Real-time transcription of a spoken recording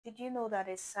Did you know that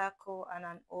a circle and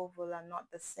an oval are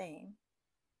not the same?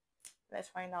 Let's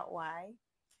find out why.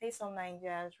 Based on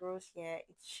Nigeria's rules here,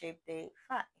 it's shape day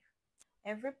 5.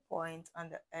 Every point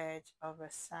on the edge of a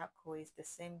circle is the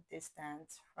same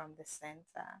distance from the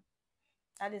center.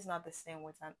 That is not the same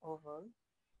with an oval.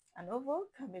 An oval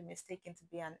can be mistaken to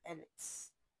be an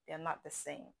ellipse. They're not the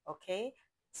same, okay?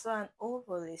 So an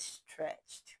oval is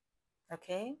stretched,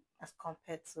 okay, as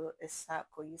compared to a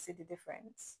circle. You see the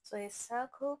difference? So a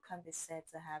circle can be said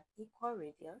to have equal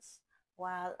radius,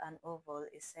 while an oval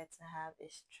is said to have a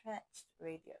stretched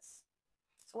radius.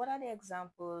 So what are the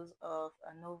examples of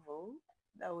an oval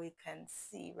that we can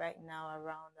see right now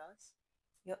around us?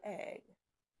 Your egg.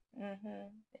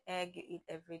 The egg you eat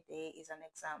every day is an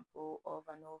example of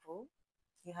an oval.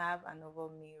 You have an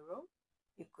oval mirror.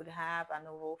 You could have an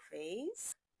oval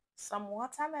face. Some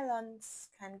watermelons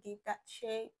can give that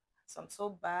shape. Some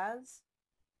soap bars.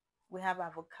 We have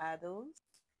avocados.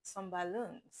 Some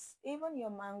balloons. Even your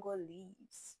mango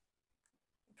leaves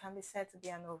can be said to be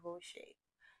an oval shape.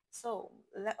 So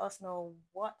let us know,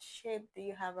 what shape do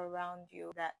you have around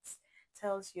you that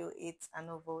tells you it's an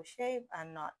oval shape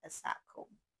and not a circle?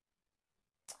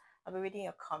 I'll be reading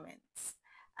your comments.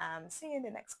 See you in the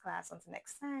next class. Until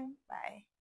next time. Bye.